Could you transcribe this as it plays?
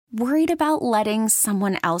Worried about letting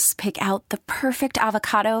someone else pick out the perfect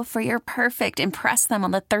avocado for your perfect impress them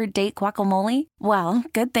on the third date guacamole? Well,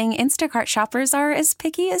 good thing Instacart shoppers are as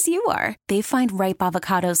picky as you are. They find ripe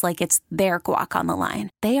avocados like it's their guac on the line.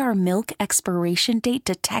 They are milk expiration date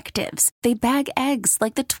detectives. They bag eggs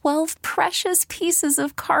like the 12 precious pieces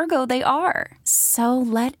of cargo they are. So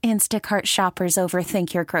let Instacart shoppers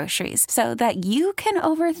overthink your groceries so that you can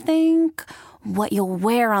overthink what you'll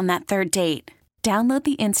wear on that third date. Download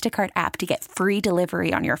the Instacart app to get free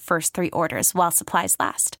delivery on your first 3 orders while supplies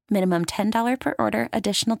last. Minimum $10 per order.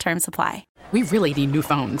 Additional terms apply. We really need new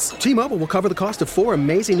phones. T-Mobile will cover the cost of 4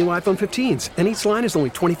 amazing new iPhone 15s, and each line is only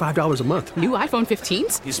 $25 a month. New iPhone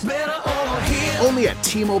 15s? It's better over here. Only at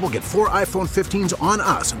T-Mobile, get 4 iPhone 15s on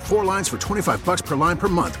us and 4 lines for $25 per line per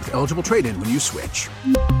month with eligible trade-in when you switch.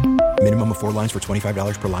 Minimum of 4 lines for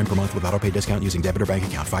 $25 per line per month with autopay discount using debit or bank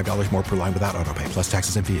account. $5 more per line without autopay, plus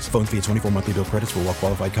taxes and fees. Phone fee at 24 monthly bill credits for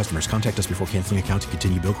well-qualified customers. Contact us before canceling account to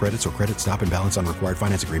continue bill credits or credit stop and balance on required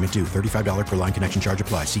finance agreement due. $35 per line connection charge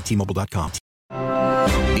applies. See T-Mobile.com.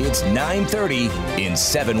 It's 9:30 in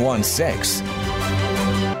 716.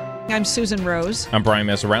 I'm Susan Rose. I'm Brian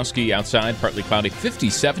Mazurowski. Outside, partly cloudy,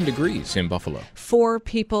 57 degrees in Buffalo. 4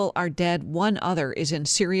 people are dead. 1 other is in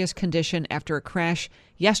serious condition after a crash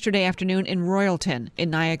yesterday afternoon in Royalton in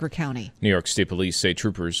Niagara County. New York State Police say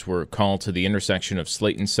troopers were called to the intersection of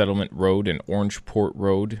Slayton Settlement Road and Orangeport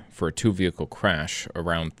Road for a 2-vehicle crash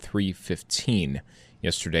around 3:15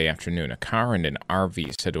 yesterday afternoon. A car and an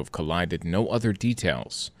RV said to have collided. No other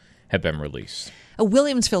details have been released. A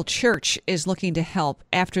Williamsville church is looking to help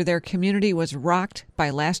after their community was rocked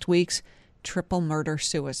by last week's triple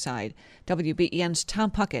murder-suicide. WBEN's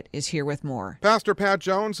Tom Puckett is here with more. Pastor Pat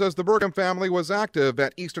Jones says the Burgum family was active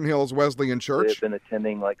at Eastern Hills Wesleyan Church. They've been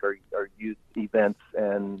attending our youth events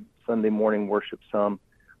and Sunday morning worship some.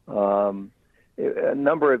 A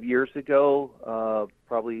number of years ago,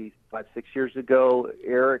 probably 5-6 years ago,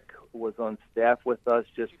 Eric was on staff with us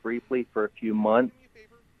just briefly for a few months.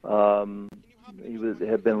 He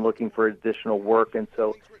had been looking for additional work, and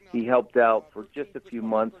so he helped out for just a few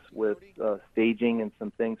months with staging and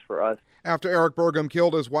some things for us. After Eric Burgum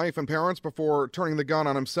killed his wife and parents before turning the gun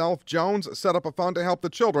on himself, Jones set up a fund to help the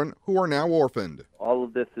children who are now orphaned. All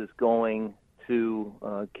of this is going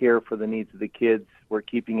to care for the needs of the kids. We're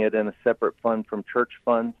keeping it in a separate fund from church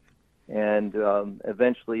funds, and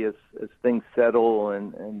eventually as things settle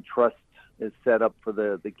and trust is set up for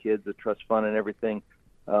the kids, the trust fund and everything,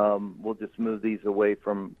 we'll just move these away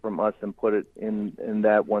from us and put it in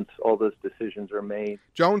that once all those decisions are made.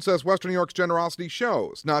 Jones says Western New York's generosity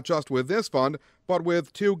shows, not just with this fund, but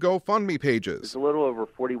with 2 GoFundMe pages. There's a little over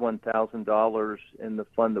 $41,000 in the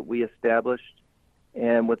fund that we established,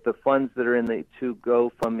 and with the funds that are in the 2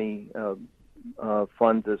 GoFundMe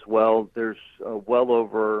funds as well, there's well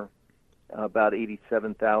over about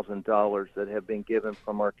 $87,000 that have been given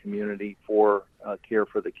from our community for care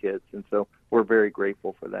for the kids. And so we're very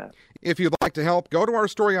grateful for that. If you'd like to help, go to our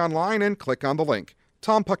story online and click on the link.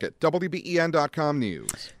 Tom Puckett, WBEN.com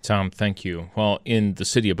News. Tom, thank you. Well, in the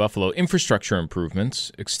city of Buffalo, infrastructure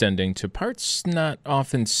improvements extending to parts not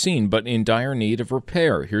often seen but in dire need of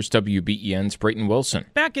repair. Here's WBEN's Brayton Wilson.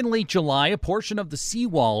 Back in late July, a portion of the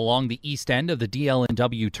seawall along the east end of the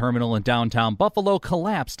DL&W terminal in downtown Buffalo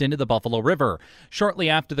collapsed into the Buffalo River. Shortly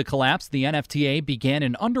after the collapse, the NFTA began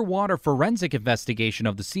an underwater forensic investigation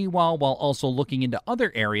of the seawall while also looking into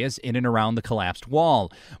other areas in and around the collapsed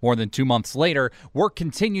wall. More than 2 months later, work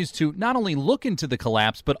continues to not only look into the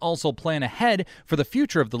collapse, but also plan ahead for the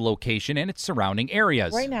future of the location and its surrounding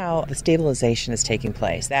areas. Right now, the stabilization is taking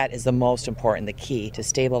place. That is the most important, the key to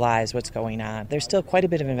stabilize what's going on. There's still quite a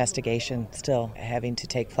bit of investigation still having to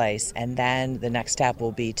take place, and then the next step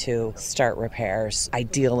will be to start repairs,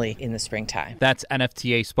 ideally in the springtime. That's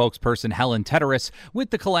NFTA spokesperson Helen Teteris.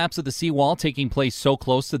 With the collapse of the seawall taking place so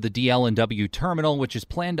close to the DL&W terminal, which is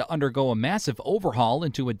planned to undergo a massive overhaul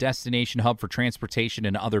into a destination hub for transportation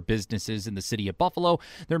and other businesses in the city of Buffalo,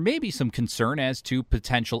 there may be some concern as to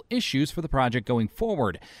potential issues for the project going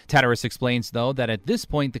forward. Teteris explains, though, that at this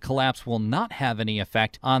point the collapse will not have any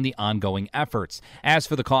effect on the ongoing efforts. As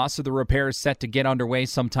for the cost of the repairs set to get underway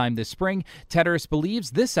sometime this spring, Teteris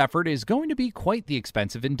believes this effort is going to be quite the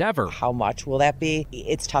expensive endeavor. How much will that be?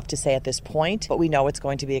 It's tough to say at this point, but we know it's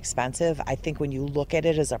going to be expensive. I think when you look at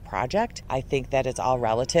it as a project, I think that it's all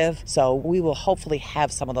relative. So we will hopefully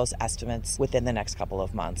have some of those estimates within the next couple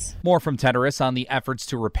of months. More from Teteris on the efforts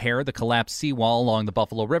to repair the collapsed seawall along the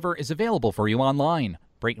Buffalo River is available for you online.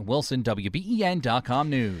 Brayton Wilson, WBEN.com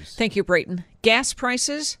News. Thank you, Brayton. Gas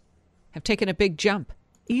prices have taken a big jump.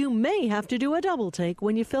 you may have to do a double take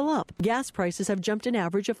when you fill up. Gas prices have jumped an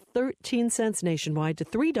average of 13 cents nationwide to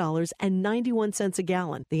 $3.91 a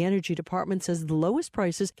gallon. The Energy Department says the lowest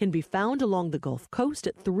prices can be found along the Gulf Coast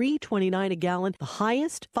at $3.29 a gallon, the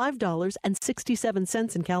highest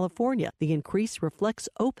 $5.67 in California. The increase reflects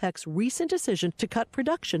OPEC's recent decision to cut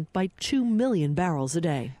production by 2 million barrels a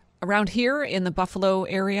day. Around here in the Buffalo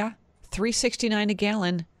area, $3.69 a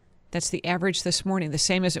gallon. That's the average this morning, the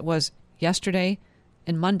same as it was yesterday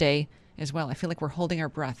and Monday as well. I feel like we're holding our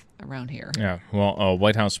breath around here. Yeah, well, a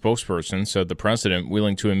White House spokesperson said the president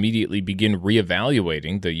willing to immediately begin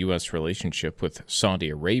reevaluating the U.S. relationship with Saudi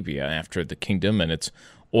Arabia after the kingdom and its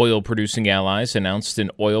oil-producing allies announced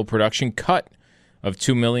an oil production cut of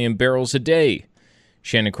 2 million barrels a day.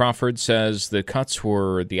 Shannon Crawford says the cuts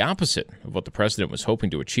were the opposite of what the president was hoping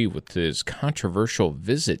to achieve with his controversial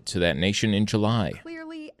visit to that nation in July.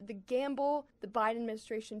 Clearly, the gamble the Biden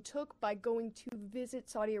administration took by going to visit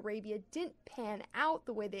Saudi Arabia didn't pan out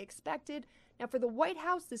the way they expected. Now, for the White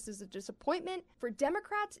House, this is a disappointment. For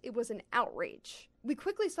Democrats, it was an outrage. We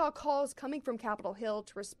quickly saw calls coming from Capitol Hill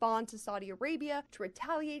to respond to Saudi Arabia, to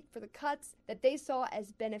retaliate for the cuts that they saw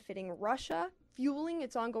as benefiting Russia, fueling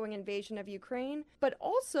its ongoing invasion of Ukraine, but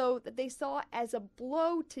also that they saw as a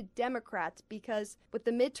blow to Democrats because with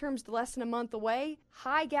the midterms less than a month away,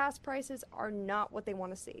 high gas prices are not what they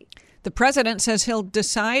want to see. The president says he'll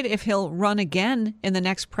decide if he'll run again in the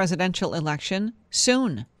next presidential election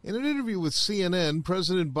soon. In an interview with CNN,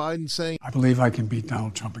 President Biden saying, I believe I can beat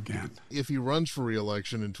Donald Trump again if he runs for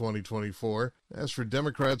re-election in 2024. As for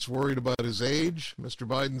Democrats worried about his age, Mr.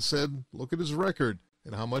 Biden said, look at his record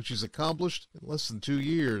and how much he's accomplished in less than 2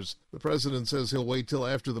 years. The president says he'll wait till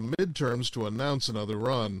after the midterms to announce another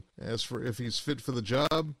run. As for if he's fit for the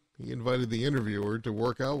job, he invited the interviewer to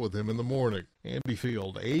work out with him in the morning. Andy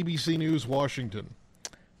Field, ABC News, Washington.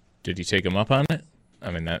 Did he take him up on it? I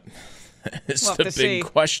mean, that is We'll the have to big see.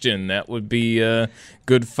 question. That would be a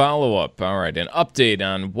good follow-up. All right, an update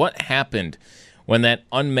on what happened when that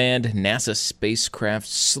unmanned NASA spacecraft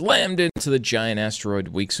slammed into the giant asteroid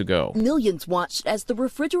weeks ago. Millions watched as the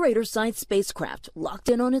refrigerator-sized spacecraft locked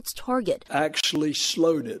in on its target. Actually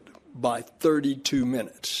slowed it by 32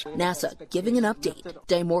 minutes. NASA giving an update.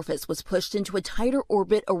 Dimorphos was pushed into a tighter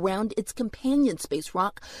orbit around its companion space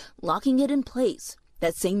rock, locking it in place.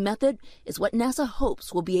 That same method is what NASA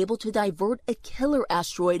hopes will be able to divert a killer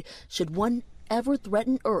asteroid should one ever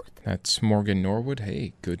threaten Earth. That's Morgan Norwood.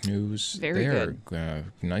 Hey, good news Very there.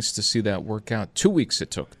 Nice to see that work out. 2 weeks it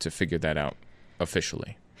took to figure that out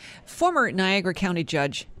officially. Former Niagara County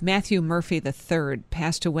Judge Matthew Murphy III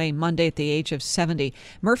passed away Monday at the age of 70.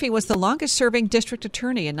 Murphy was the longest-serving district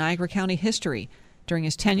attorney in Niagara County history. During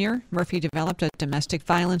his tenure, Murphy developed a domestic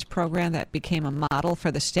violence program that became a model for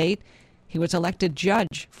the state. He was elected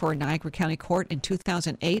judge for Niagara County Court in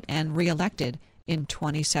 2008 and reelected in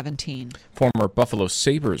 2017. Former Buffalo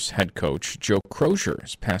Sabres head coach Joe Crozier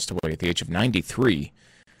has passed away at the age of 93.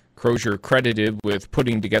 Crozier credited with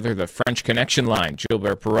putting together the French Connection line.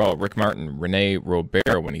 Gilbert Perreault, Rick Martin, Rene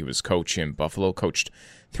Robert when he was coach in Buffalo. Coached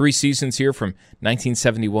 3 seasons here from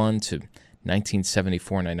 1971 to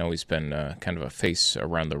 1974, and I know he's been kind of a face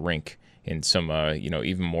around the rink in some,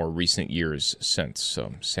 even more recent years since.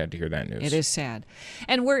 So sad to hear that news. It is sad.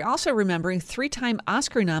 And we're also remembering 3-time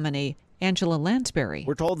Oscar nominee Angela Lansbury.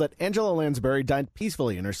 We're told that Angela Lansbury died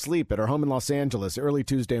peacefully in her sleep at her home in Los Angeles early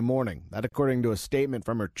Tuesday morning. That according to a statement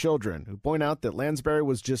from her children, who point out that Lansbury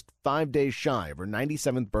was just 5 days shy of her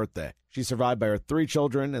 97th birthday. She's survived by her 3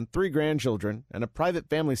 children and 3 grandchildren, and a private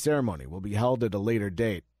family ceremony will be held at a later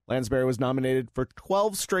date. Lansbury was nominated for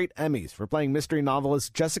 12 straight Emmys for playing mystery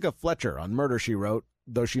novelist Jessica Fletcher on Murder, She Wrote,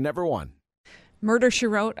 though she never won. Murder, She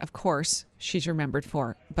Wrote, of course, she's remembered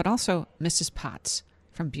for, but also Mrs. Potts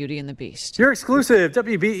from Beauty and the Beast. Your exclusive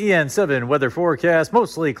WBEN 7 weather forecast,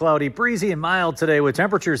 mostly cloudy, breezy, and mild today with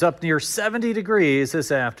temperatures up near 70 degrees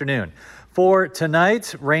this afternoon. For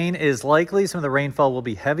tonight, rain is likely. Some of the rainfall will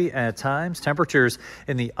be heavy at times. Temperatures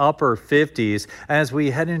in the upper 50s. As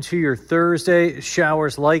we head into your Thursday,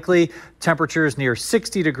 showers likely. Temperatures near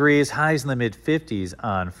 60 degrees, highs in the mid-50s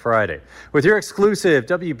on Friday. With your exclusive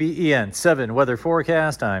WBEN 7 weather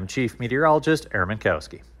forecast, I'm Chief Meteorologist Aaron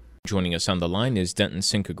Minkowski. Joining us on the line is Denton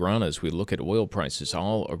Cinquegrana as we look at oil prices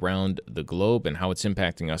all around the globe and how it's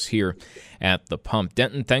impacting us here at the pump.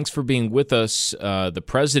 Denton, thanks for being with us. The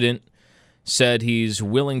president said he's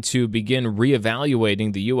willing to begin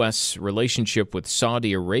reevaluating the U.S. relationship with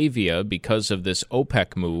Saudi Arabia because of this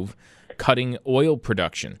OPEC move, cutting oil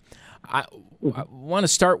production. I want to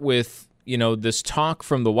start with this talk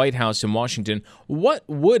from the White House in Washington, what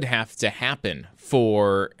would have to happen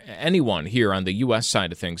for anyone here on the U.S.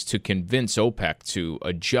 side of things to convince OPEC to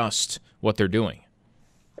adjust what they're doing?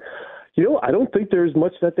 I don't think there's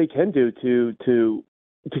much that they can do to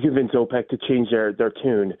convince OPEC to change their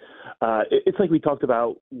tune. It's like we talked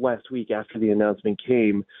about last week after the announcement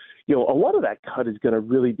came. A lot of that cut is going to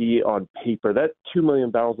really be on paper. That 2 million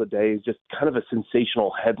barrels a day is just kind of a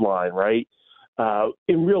sensational headline, right?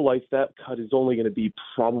 In real life, that cut is only going to be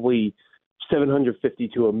probably 750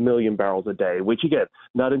 to 1 million barrels a day, which, again,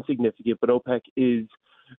 not insignificant, but OPEC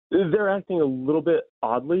they're acting a little bit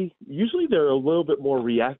oddly. Usually they're a little bit more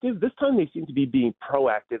reactive. This time they seem to be being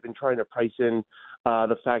proactive and trying to price in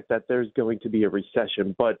the fact that there's going to be a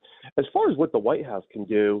recession. But as far as what the White House can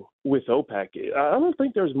do with OPEC, I don't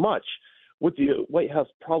think there's much. What the White House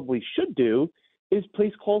probably should do is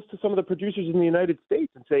place calls to some of the producers in the United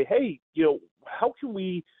States and say, hey, how can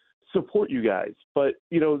we support you guys? But,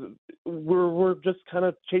 we're just kind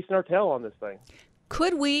of chasing our tail on this thing.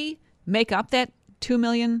 Could we make up that 2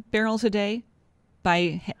 million barrels a day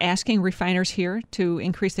by asking refiners here to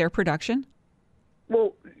increase their production?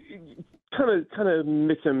 Well, kind of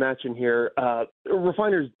mix and match in here.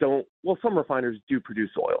 Refiners don't. Well, some refiners do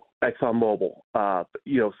produce oil. ExxonMobil,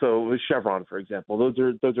 so Chevron, for example.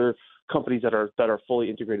 Those are companies that are fully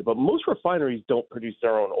integrated. But most refineries don't produce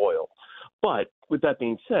their own oil. But with that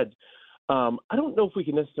being said, I don't know if we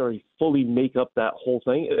can necessarily fully make up that whole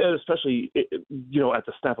thing, especially, at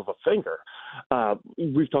the snap of a finger.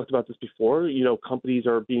 We've talked about this before. Companies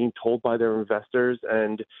are being told by their investors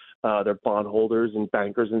and their bondholders and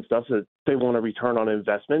bankers and stuff that they want a return on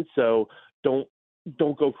investment. So don't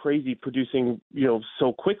go crazy producing,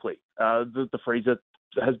 so quickly. The phrase that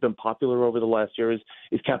has been popular over the last year is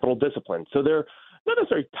capital discipline. So they're not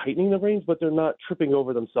necessarily tightening the reins, but they're not tripping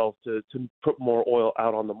over themselves to put more oil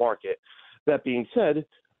out on the market. That being said,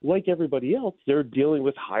 like everybody else, they're dealing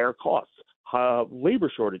with higher costs,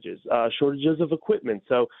 labor shortages, shortages of equipment.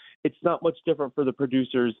 So it's not much different for the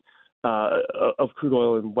producers of crude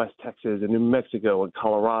oil in West Texas and New Mexico and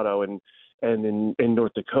Colorado and in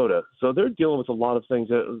North Dakota. So they're dealing with a lot of things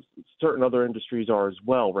that certain other industries are as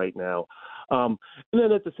well right now. And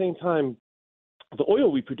then at the same time, the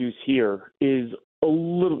oil we produce here is a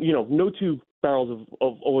little, no two barrels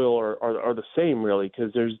of oil are the same, really,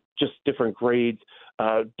 because there's just different grades,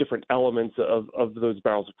 different elements of those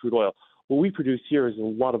barrels of crude oil. What we produce here is a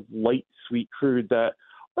lot of light sweet crude that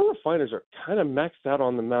our refiners are kind of maxed out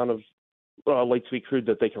on the amount of light sweet crude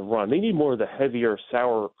that they can run. They need more of the heavier,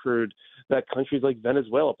 sour crude that countries like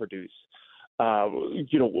Venezuela produce.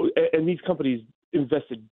 And these companies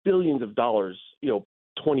invested billions of dollars,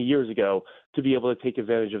 20 years ago to be able to take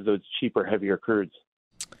advantage of those cheaper, heavier crudes.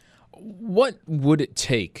 What would it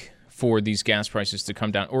take for these gas prices to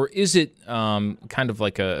come down? Or is it kind of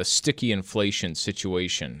like a sticky inflation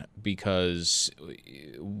situation? Because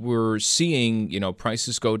we're seeing,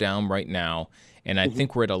 prices go down right now, and I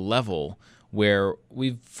think we're at a level where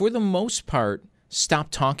we've, for the most part,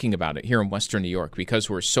 stopped talking about it here in Western New York because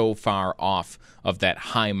we're so far off of that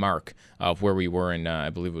high mark of where we were in, I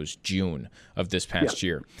believe it was June of this past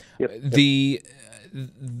year. The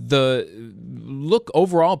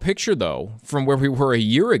overall picture, though, from where we were a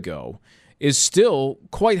year ago is still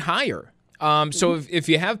quite higher. So if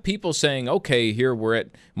you have people saying, okay, here we're at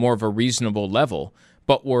more of a reasonable level,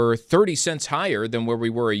 but we're 30 cents higher than where we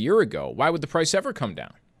were a year ago, why would the price ever come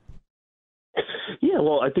down? Yeah,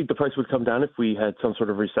 well, I think the price would come down if we had some sort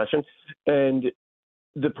of recession, and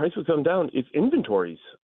the price would come down if inventories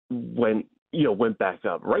went back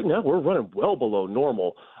up. Right now, we're running well below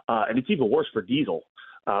normal, and it's even worse for diesel.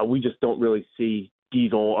 We just don't really see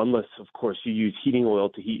diesel unless, of course, you use heating oil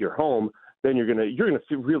to heat your home. Then you're gonna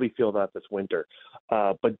really feel that this winter.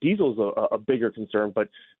 But diesel's a bigger concern. But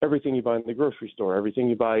everything you buy in the grocery store, everything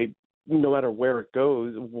you buy, no matter where it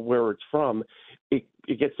goes, where it's from, it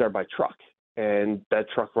gets there by truck. And that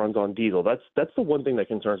truck runs on diesel. That's the one thing that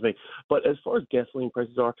concerns me. But as far as gasoline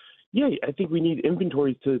prices are, yeah, I think we need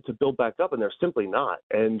inventories to build back up, and they're simply not.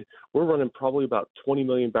 And we're running probably about 20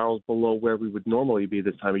 million barrels below where we would normally be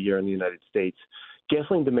this time of year in the United States.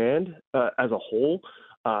 Gasoline demand as a whole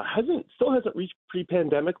still hasn't reached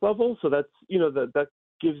pre-pandemic levels, so that's that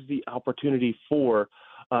gives the opportunity for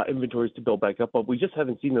inventories to build back up. But we just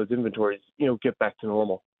haven't seen those inventories get back to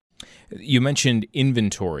normal. You mentioned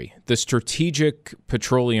inventory, the Strategic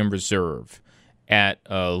Petroleum Reserve at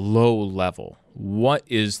a low level. What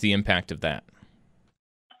is the impact of that?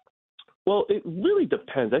 Well, it really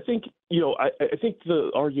depends. I think, I think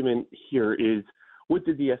the argument here is, what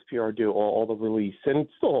did the SPR do, all the release? And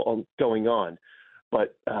it's still going on,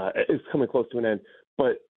 but it's coming close to an end.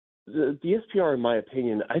 But the SPR, in my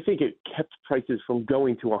opinion, I think it kept prices from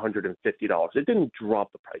going to $150. It didn't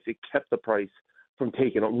drop the price. It kept the price from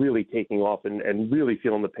taking off and really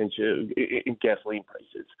feeling the pinch in gasoline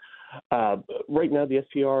prices. Right now, the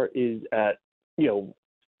SPR is at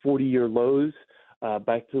 40-year lows,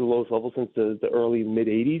 back to the lowest level since the early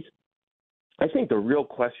mid-'80s. I think the real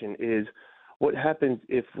question is what happens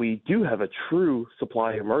if we do have a true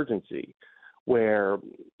supply emergency where,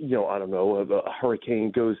 I don't know, a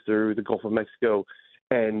hurricane goes through the Gulf of Mexico.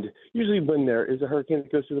 And usually when there is a hurricane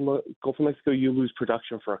that goes through the Gulf of Mexico, you lose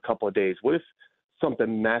production for a couple of days. What if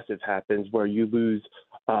something massive happens where you lose,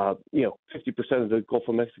 50% of the Gulf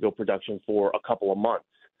of Mexico production for a couple of months?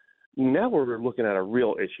 Now we're looking at a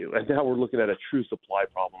real issue, and now we're looking at a true supply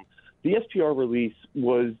problem. The SPR release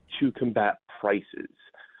was to combat prices,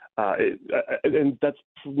 and that's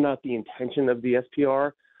not the intention of the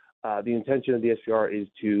SPR. The intention of the SPR is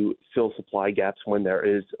to fill supply gaps when there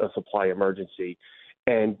is a supply emergency,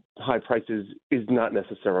 and high prices is not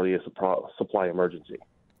necessarily a supply emergency.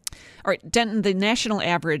 All right, Denton, the national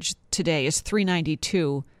average today is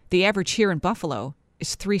 $3.92. The average here in Buffalo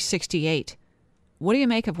is $3.68. What do you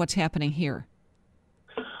make of what's happening here?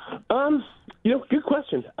 Good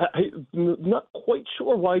question. I'm not quite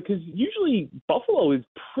sure why, because usually Buffalo is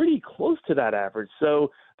pretty close to that average.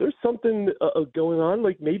 So there's something going on.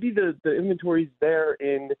 Like maybe the inventories there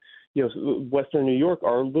in Western New York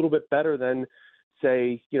are a little bit better than,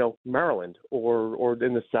 say, Maryland or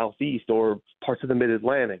in the Southeast or parts of the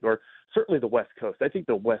Mid-Atlantic or certainly the West Coast. I think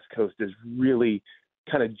the West Coast is really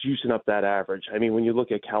kind of juicing up that average. I mean, when you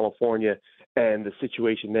look at California and the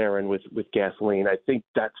situation there and with gasoline, I think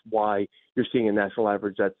that's why you're seeing a national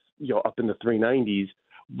average that's, up in the 390s,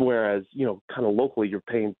 whereas, kind of locally you're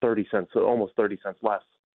paying 30 cents, so almost 30 cents less.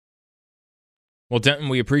 Well, Denton,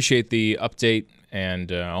 we appreciate the update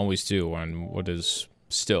and always do on what is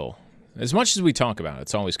still, as much as we talk about it,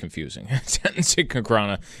 it's always confusing. Denton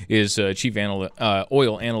Cinquegrana is chief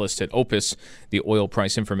oil analyst at OPIS, the Oil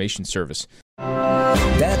Price Information Service.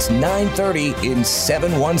 That's 9:30 in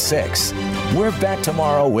 716. We're back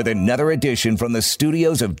tomorrow with another edition from the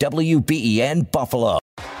studios of WBEN Buffalo.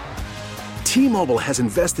 T-Mobile has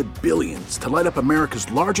invested billions to light up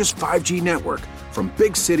America's largest 5G network, from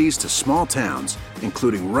big cities to small towns,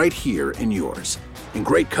 including right here in yours. And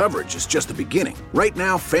great coverage is just the beginning. Right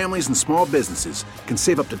now, families and small businesses can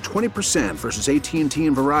save up to 20% versus AT&T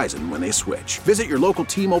and Verizon when they switch. Visit your local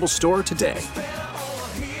T-Mobile store today.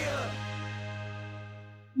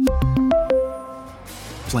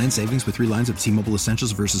 Plan savings with 3 lines of T-Mobile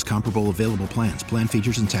Essentials versus comparable available plans. Plan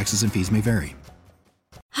features and taxes and fees may vary.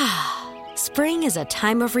 Spring is a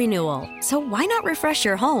time of renewal, so why not refresh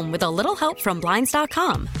your home with a little help from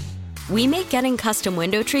Blinds.com? We make getting custom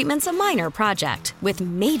window treatments a minor project with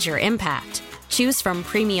major impact. Choose from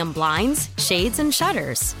premium blinds, shades, and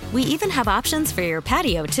shutters. We even have options for your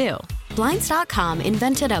patio, too. Blinds.com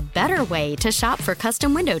invented a better way to shop for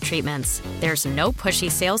custom window treatments. There's no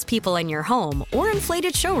pushy salespeople in your home or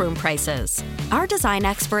inflated showroom prices. Our design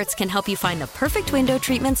experts can help you find the perfect window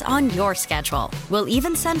treatments on your schedule. We'll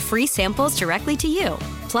even send free samples directly to you.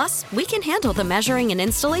 Plus, we can handle the measuring and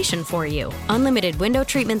installation for you. Unlimited window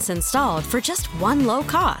treatments installed for just one low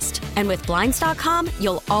cost. And with Blinds.com,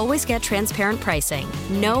 you'll always get transparent pricing.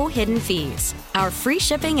 No hidden fees. Our free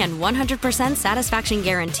shipping and 100% satisfaction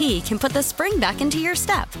guarantee can put the spring back into your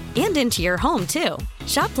step and into your home, too.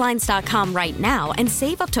 Shop Blinds.com right now and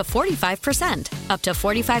save up to 45%. Up to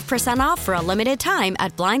 45% off for a limited time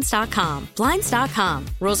at Blinds.com. Blinds.com.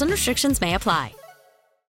 Rules and restrictions may apply.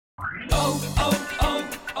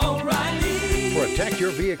 O'Reilly. Protect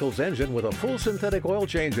your vehicle's engine with a full synthetic oil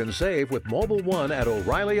change and save with Mobil 1 at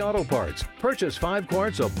O'Reilly Auto Parts. Purchase 5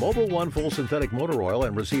 quarts of Mobil 1 full synthetic motor oil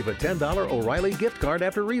and receive a $10 O'Reilly gift card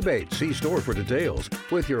after rebate. See store for details.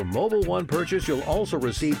 With your Mobil 1 purchase, you'll also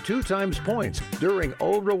receive 2 times points during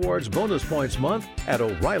O Rewards Bonus Points Month at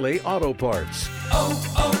O'Reilly Auto Parts.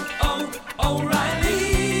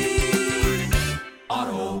 O'Reilly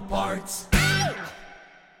Auto Parts.